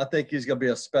 I think he's going to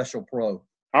be a special pro.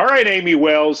 All right, Amie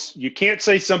Wells. You can't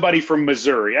say somebody from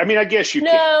Missouri. I mean, I guess you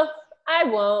can. No, I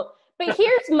won't. But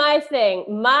here's my thing.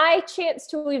 My chance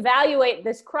to evaluate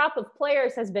this crop of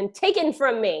players has been taken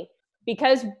from me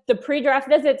because the pre-draft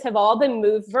visits have all been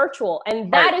moved virtual.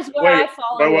 And that is where I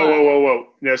fall in love. Whoa.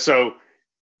 Now, so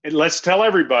let's tell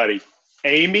everybody,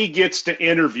 Amie gets to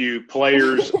interview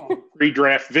players on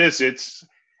pre-draft visits.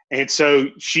 And so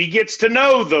she gets to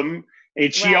know them,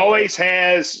 and she always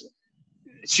has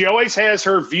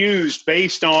her views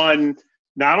based on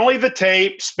not only the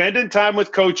tape, spending time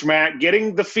with Coach Mack,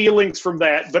 getting the feelings from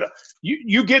that, but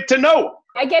you get to know them.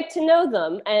 I get to know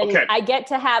them, and I get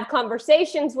to have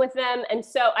conversations with them. And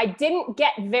so I didn't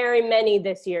get very many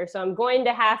this year. So I'm going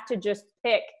to have to just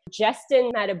pick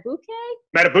Justin Matabuke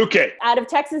out of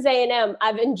Texas A&M.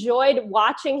 I've enjoyed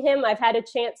watching him. I've had a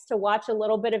chance to watch a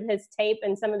little bit of his tape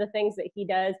and some of the things that he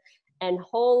does. and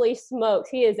holy smokes,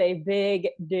 he is a big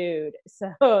dude.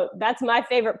 So that's my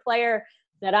favorite player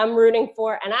that I'm rooting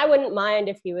for, and I wouldn't mind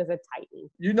if he was a Titan.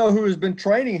 You know who has been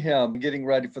training him getting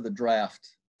ready for the draft?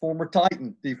 Former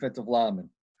Titan defensive lineman.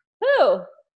 Who?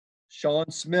 Sean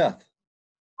Smith.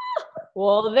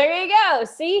 Well, there you go.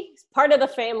 See, he's part of the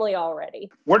family already.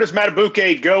 Where does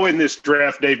Matabuke go in this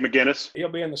draft, Dave McGinnis? He'll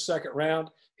be in the second round.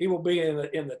 He will be in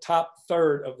the top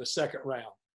third of the second round.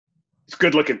 He's a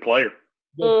good-looking player.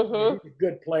 He's a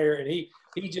good player, and he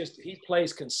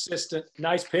plays consistent.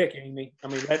 Nice pick, Amie. I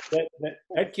mean,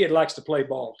 that kid likes to play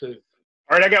ball too.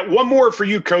 All right, I got one more for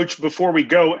you, Coach, before we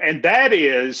go, and that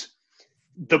is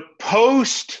the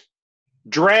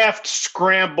post-draft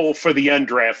scramble for the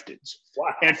undrafteds.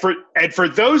 Wow. And for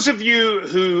those of you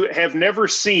who have never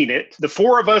seen it, the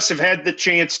four of us have had the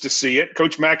chance to see it.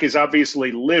 Coach Mack has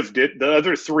obviously lived it. The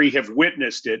other three have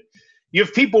witnessed it. You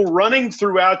have people running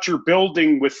throughout your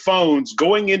building with phones,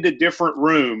 going into different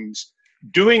rooms,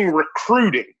 doing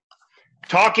recruiting,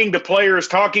 talking to players,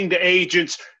 talking to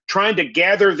agents, trying to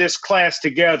gather this class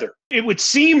together. It would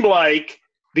seem like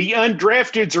the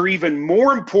undrafteds are even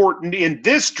more important in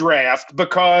this draft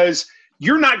because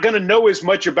you're not going to know as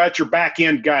much about your back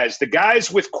end guys. The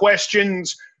guys with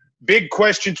questions, big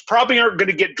questions, probably aren't going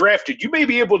to get drafted. You may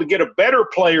be able to get a better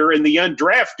player in the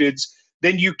undrafteds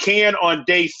than you can on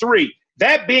day 3.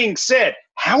 That being said,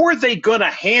 how are they going to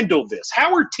handle this?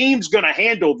 How are teams going to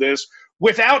handle this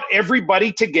without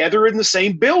everybody together in the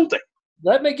same building?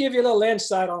 Let me give you a little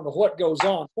insight on what goes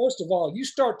on. First of all, you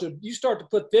start to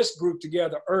put this group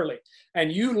together early,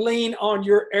 and you lean on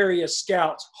your area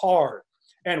scouts hard.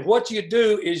 And what you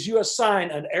do is you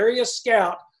assign an area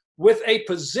scout with a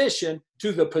position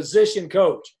to the position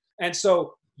coach. And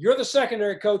so you're the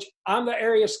secondary coach. I'm the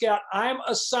area scout. I'm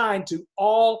assigned to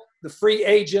all the free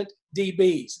agent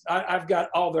DBs. I've got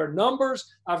all their numbers.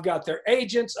 I've got their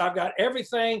agents. I've got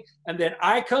everything. And then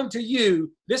I come to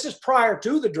you. This is prior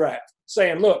to the draft,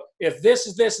 saying, look, if this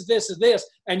is this, is this, is this,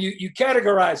 and you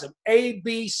categorize them, A,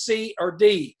 B, C, or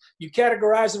D. You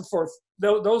categorize them for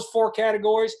those 4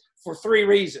 categories for 3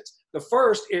 reasons. The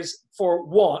first is for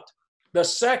want. The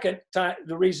second time,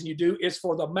 the reason you do is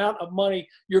for the amount of money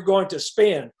you're going to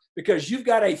spend, because you've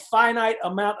got a finite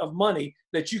amount of money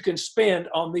that you can spend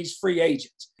on these free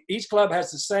agents. Each club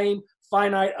has the same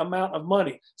finite amount of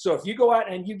money. So if you go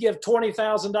out and you give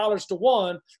 $20,000 to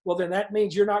one, well, then that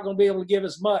means you're not going to be able to give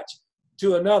as much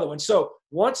to another one. So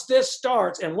once this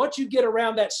starts and once you get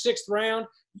around that 6th round,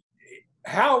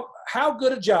 how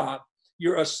good a job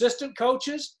your assistant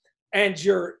coaches and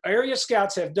your area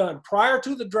scouts have done prior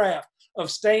to the draft of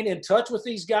staying in touch with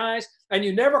these guys. And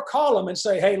you never call them and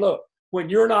say, hey, look, when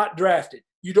you're not drafted,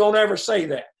 you don't ever say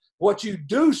that. What you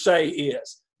do say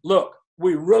is, look,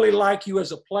 we really like you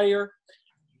as a player.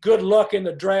 Good luck in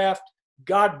the draft.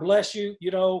 God bless you.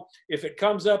 You know, if it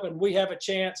comes up and we have a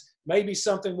chance, maybe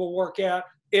something will work out.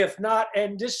 If not,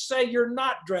 and just say you're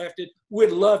not drafted,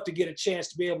 we'd love to get a chance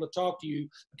to be able to talk to you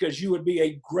because you would be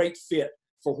a great fit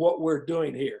for what we're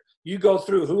doing here. You go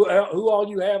through who all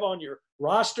you have on your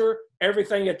roster,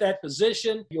 everything at that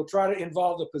position. You'll try to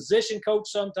involve the position coach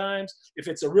sometimes if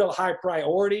it's a real high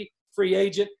priority free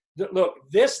agent. Look,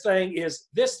 this thing is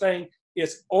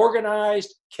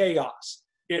organized chaos.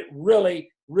 It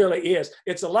really, really is.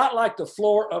 It's a lot like the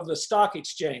floor of the stock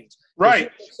exchange.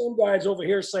 Right. Some guys over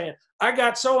here saying, I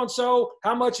got so-and-so.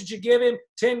 How much did you give him?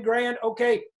 10 grand.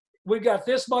 Okay, we got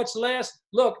this much less.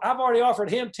 Look, I've already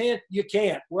offered him 10. You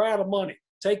can't. We're out of money.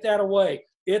 Take that away.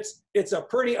 It's a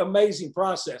pretty amazing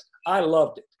process. I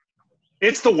loved it.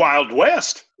 It's the Wild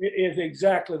West. It is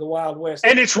exactly the Wild West.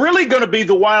 And it's really going to be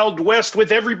the Wild West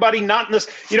with everybody not in this,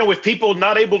 with people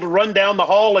not able to run down the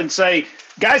hall and say,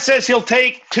 guy says he'll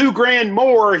take $2 grand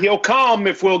more. He'll come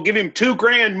if we'll give him $2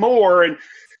 grand more. And,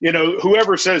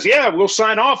 whoever says, yeah, we'll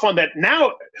sign off on that.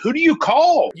 Now, who do you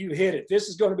call? You hit it. This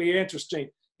is going to be interesting.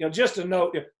 Just a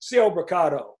note, C.O.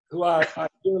 Bricado, who I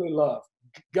really love.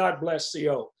 God bless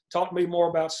C.O. Taught me more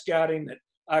about scouting than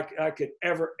I could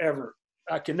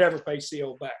I can never pay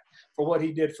CO back for what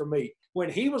he did for me. When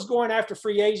he was going after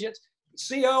free agents,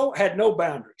 CO had no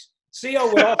boundaries.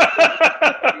 CO would offer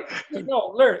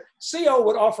CO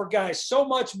would offer guys so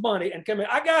much money and come in.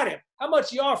 I got him. How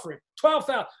much you offering?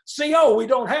 $12,000. CO, we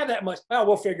don't have that much. Well,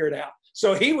 we'll figure it out.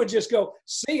 So he would just go.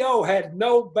 CO had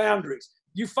no boundaries.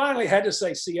 You finally had to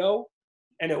say CO,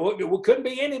 and it couldn't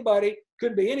be anybody.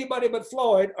 Couldn't be anybody but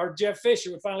Floyd or Jeff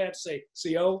Fisher would finally have to say,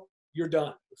 CO, you're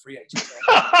done with free agents.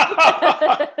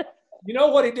 You know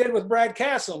what he did with Brad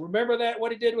Castle? Remember that?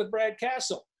 What he did with Brad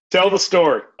Castle? Tell the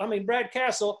story. I mean, Brad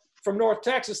Castle from North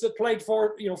Texas that played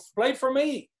for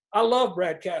me. I love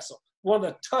Brad Castle. one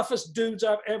of the toughest dudes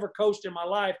I've ever coached in my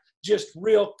life, just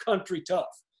real country tough.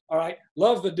 All right.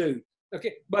 Love the dude.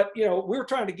 Okay. But, we were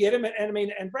trying to get him.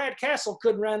 And Brad Castle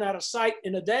couldn't run out of sight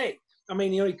in a day.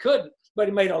 He couldn't, but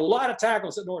he made a lot of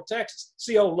tackles at North Texas.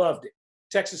 CO loved it.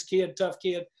 Texas kid, tough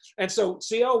kid. And so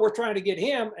CO, we're trying to get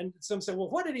him. And some said, well,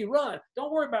 what did he run?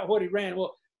 Don't worry about what he ran.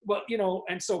 Well,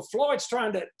 and so Floyd's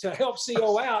trying to help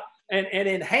CO out and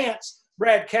enhance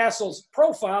Brad Castle's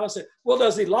profile and said, well,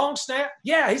 does he long snap?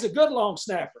 Yeah, he's a good long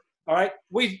snapper. All right.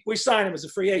 We signed him as a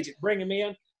free agent, bring him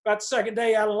in. About the second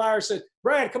day, Alan Lyre said,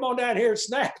 Brad, come on down here and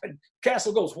snap. And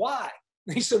Castle goes, why?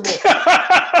 And he said, well,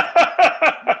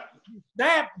 you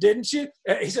snapped, didn't you?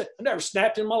 He said, I never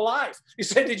snapped in my life. He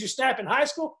said, did you snap in high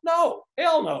school? No,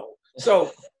 hell no.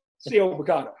 So, CO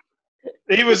Bacano.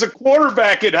 He was a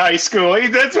quarterback in high school.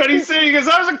 That's what he's saying. He goes,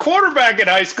 I was a quarterback in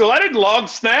high school. I didn't long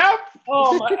snap.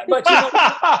 Oh, but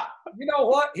you know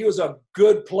what? He was a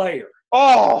good player.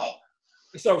 Oh.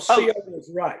 So CO was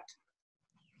right.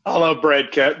 I love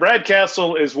Brad Castle. Brad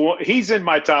Castle he's in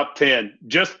my top 10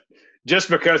 just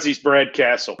because he's Brad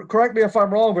Castle. Correct me if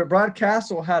I'm wrong, but Brad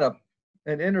Castle had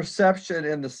an interception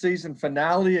in the season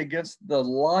finale against the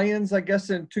Lions, I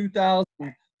guess, in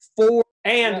 2004.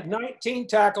 And 19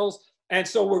 tackles. And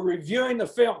so we're reviewing the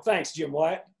film. Thanks, Jim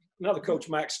Wyatt. Another Coach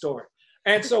Mack story.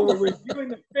 And so we're reviewing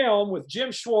the film with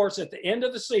Jim Schwartz at the end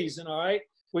of the season, all right?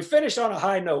 We finished on a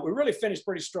high note. We really finished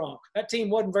pretty strong. That team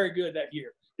wasn't very good that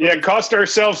year. Yeah, cost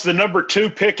ourselves the number 2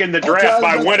 pick in the draft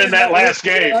by winning that last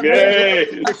game. Yay!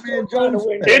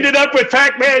 Ended up with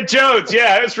Pac-Man Jones.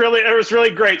 Yeah, it was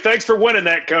really great. Thanks for winning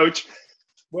that, Coach.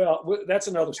 Well, that's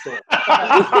another story.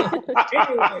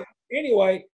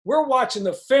 Anyway, we're watching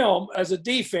the film as a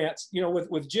defense,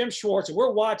 with Jim Schwartz, and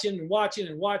we're watching.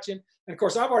 And, of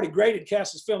course, I've already graded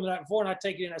Castle's film the night before, and I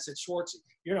take it in. I said, Schwartz,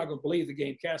 you're not going to believe the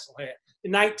game Castle had.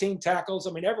 19 tackles.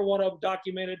 Every one of them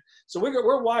documented. So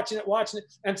we're watching it.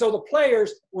 And so the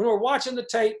players, when we're watching the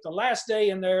tape, the last day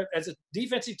in there as a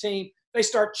defensive team, they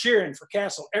start cheering for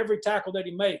Castle every tackle that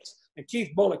he makes. And Keith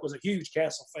Bullock was a huge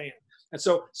Castle fan. And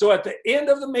so at the end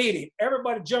of the meeting,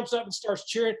 everybody jumps up and starts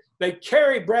cheering. They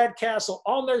carry Brad Castle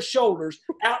on their shoulders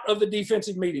out of the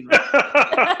defensive meeting room.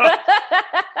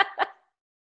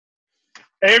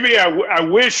 Amie, I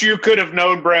wish you could have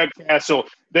known Brad Castle.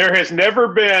 There has never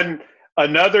been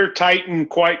another Titan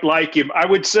quite like him. I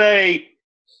would say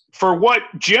for what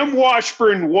Jim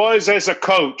Washburn was as a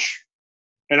coach,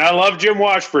 and I love Jim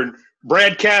Washburn,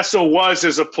 Brad Castle was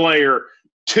as a player,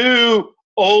 2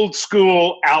 old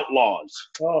school outlaws.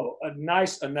 Oh, a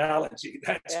nice analogy.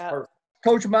 That's perfect.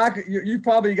 Coach Mack, you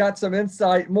probably got some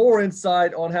more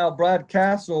insight on how Brad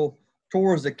Castle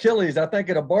tore his Achilles, I think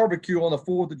at a barbecue on the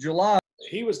 4th of July.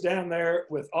 He was down there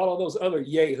with all of those other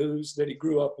yahoos that he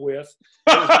grew up with.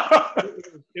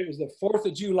 It was the 4th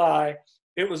of July.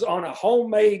 It was on a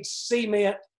homemade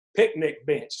cement picnic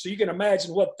bench. So you can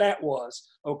imagine what that was,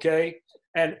 okay?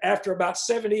 And after about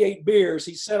 78 beers,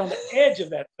 he sat on the edge of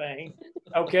that thing,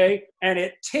 okay? And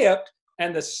it tipped,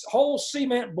 and the whole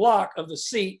cement block of the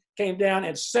seat came down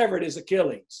and severed his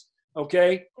Achilles,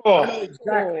 okay? I know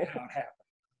exactly how it happened.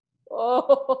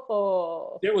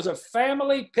 Oh. It was a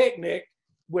family picnic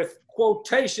with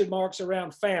quotation marks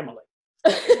around family.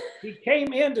 He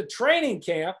came into training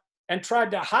camp and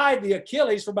tried to hide the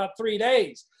Achilles for about 3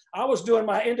 days. I was doing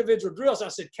my individual drills. I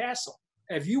said, Castle,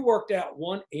 have you worked out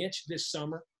 1 inch this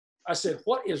summer? I said,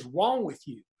 what is wrong with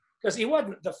you? Because he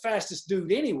wasn't the fastest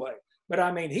dude anyway.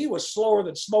 But, he was slower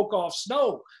than smoke off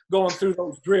snow going through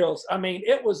those drills.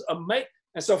 It was amazing.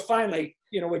 And so finally,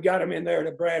 we got him in there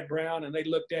to Brad Brown, and they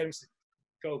looked at him and said,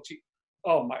 Coach,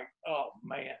 oh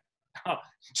man.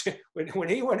 When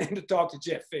he went in to talk to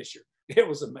Jeff Fisher, it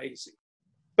was amazing.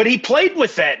 But he played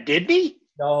with that, didn't he?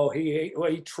 No, he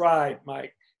tried,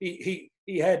 Mike. He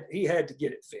had to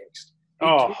get it fixed.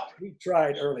 He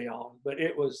tried early on, but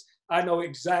I know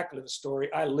exactly the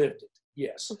story. I lived it.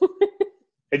 Yes.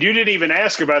 And you didn't even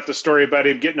ask about the story about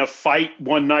him getting a fight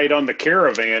one night on the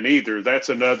Caravan either. That's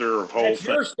another whole That's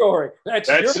thing. Your story. That's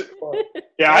your story.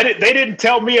 Yeah, they didn't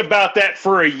tell me about that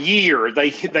for a year. They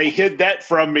hid that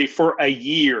from me for a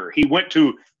year. He went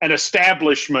to an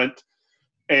establishment,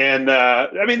 and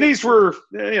these were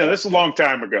this is a long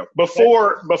time ago.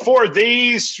 Before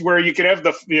these, where you could have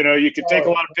you could take a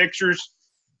lot of pictures.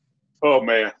 Oh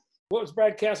man. What was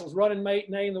Brad Castle's running mate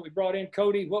name that we brought in?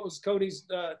 Cody. What was Cody's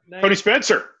name? Cody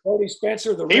Spencer. Cody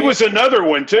Spencer. He was another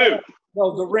one too.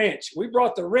 No, the wrench. We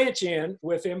brought the wrench in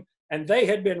with him, and they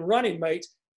had been running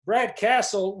mates. Brad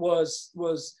Castle was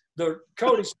the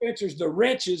Cody Spencer's, the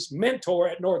wrench's mentor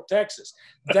at North Texas.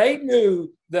 They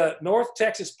knew the North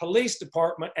Texas Police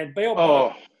Department and bail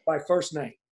bondsmen by first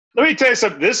name. Let me tell you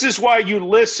something. This is why you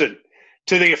listen.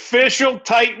 to the official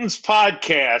Titans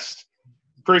podcast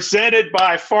presented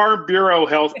by Farm Bureau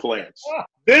Health Plans.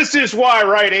 This is why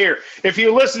right here. If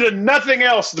you listen to nothing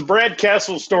else, the Brad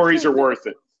Kessel stories are worth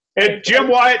it. And Jim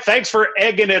Wyatt, thanks for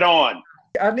egging it on.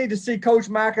 I need to see Coach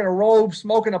Mack in a robe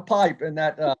smoking a pipe in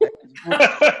that.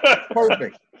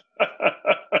 Perfect.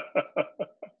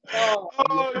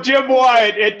 Oh, Jim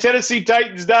Wyatt at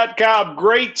TennesseeTitans.com.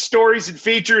 Great stories and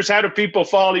features. How do people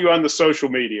follow you on the social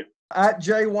media? At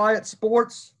J Wyatt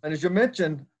Sports. And as you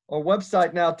mentioned, our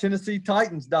website now,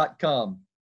 TennesseeTitans.com.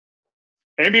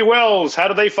 Amie Wells, how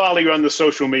do they follow you on the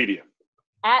social media?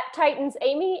 At Titans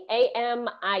Amie,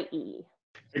 AMIE.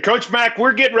 And Coach Mack,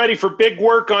 we're getting ready for big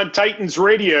work on Titans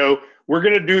Radio. We're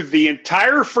going to do the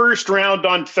entire first round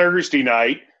on Thursday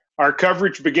night. Our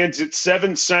coverage begins at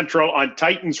 7 Central on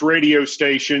Titans radio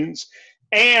stations.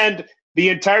 And the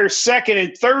entire second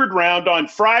and third round on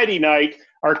Friday night,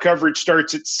 our coverage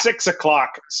starts at 6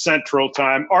 o'clock Central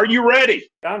Time. Are you ready?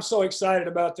 I'm so excited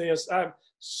about this. I'm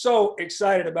so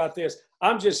excited about this.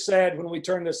 I'm just sad when we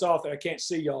turn this off that I can't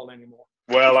see y'all anymore.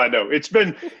 Well, I know. It's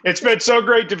been so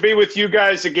great to be with you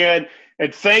guys again.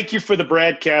 And thank you for the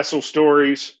Brad Castle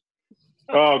stories.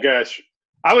 Oh, gosh.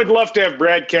 I would love to have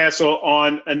Brad Castle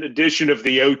on an edition of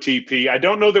the OTP. I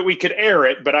don't know that we could air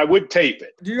it, but I would tape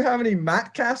it. Do you have any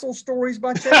Matt Castle stories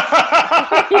by chance?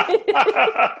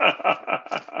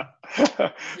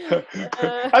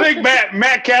 I think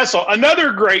Matt Castle,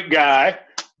 another great guy,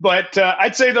 but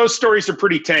I'd say those stories are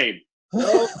pretty tame.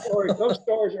 Those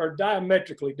stories are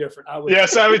diametrically different. I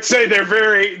would say they're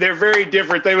very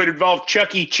different. They would involve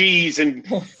Chuck E. Cheese and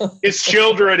his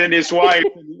children and his wife,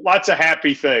 and lots of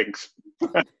happy things.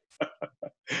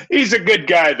 He's a good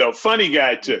guy, though. Funny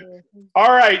guy, too.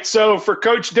 All right, so for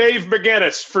Coach Dave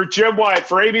McGinnis, for Jim Wyatt,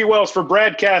 for Amie Wells, for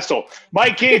Brad Castle,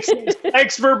 Mike Keats,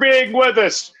 thanks for being with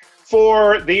us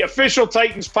for the official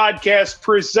Titans podcast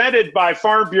presented by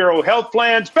Farm Bureau Health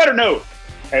Plans, better known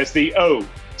as the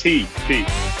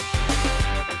OTP.